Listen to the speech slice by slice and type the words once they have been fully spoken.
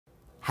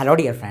Hello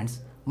dear friends,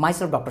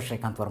 myself Dr.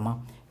 Shrikant Verma.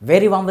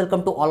 Very warm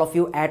welcome to all of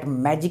you at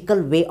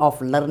magical way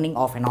of learning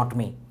of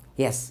anatomy.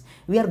 Yes,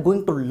 we are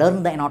going to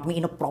learn the anatomy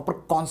in a proper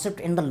concept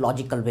in the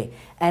logical way.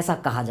 ऐसा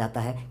कहा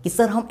जाता है कि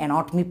sir हम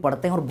anatomy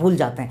पढ़ते हैं और भूल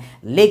जाते हैं,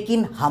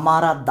 लेकिन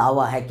हमारा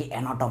दावा है कि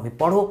एनाटॉमी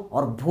पढ़ो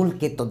और भूल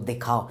के तो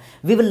दिखाओ.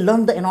 We will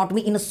learn the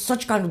anatomy in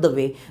such kind of the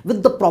way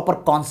with the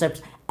proper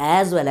concepts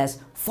as well as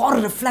for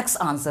reflex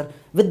answer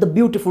with the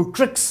beautiful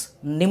tricks,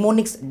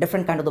 mnemonics,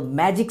 different kind of the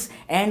magics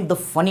and the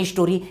funny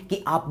story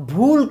कि आप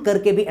भूल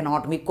करके भी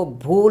anatomy को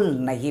भूल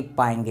नहीं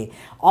पाएंगे.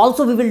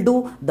 Also we will do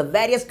the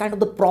various kind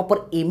of the proper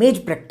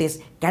image practice,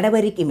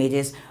 cadaveric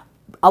images,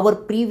 our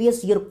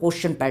previous year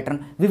question pattern.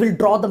 We will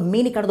draw the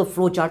many kind of the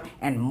flow chart,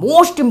 and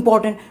most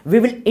important, we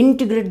will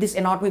integrate this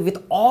anatomy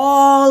with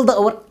all the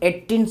our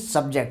 18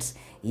 subjects.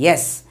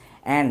 Yes,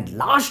 and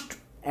last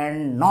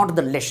and not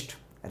the least,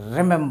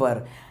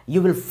 remember,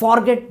 you will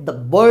forget the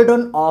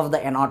burden of the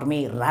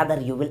anatomy, rather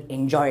you will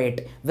enjoy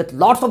it with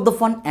lots of the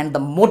fun and the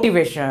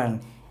motivation.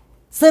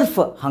 सिर्फ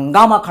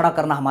हंगामा खड़ा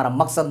करना हमारा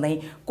मकसद नहीं,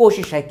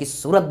 कोशिश है कि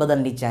सूरत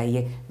बदलनी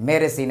चाहिए.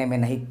 मेरे सीने में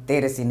नहीं,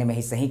 तेरे सीने में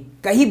ही सही,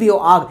 कहीं भी हो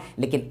आग,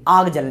 लेकिन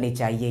आग जलनी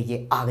चाहिए,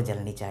 ये आग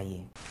जलनी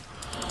चाहिए.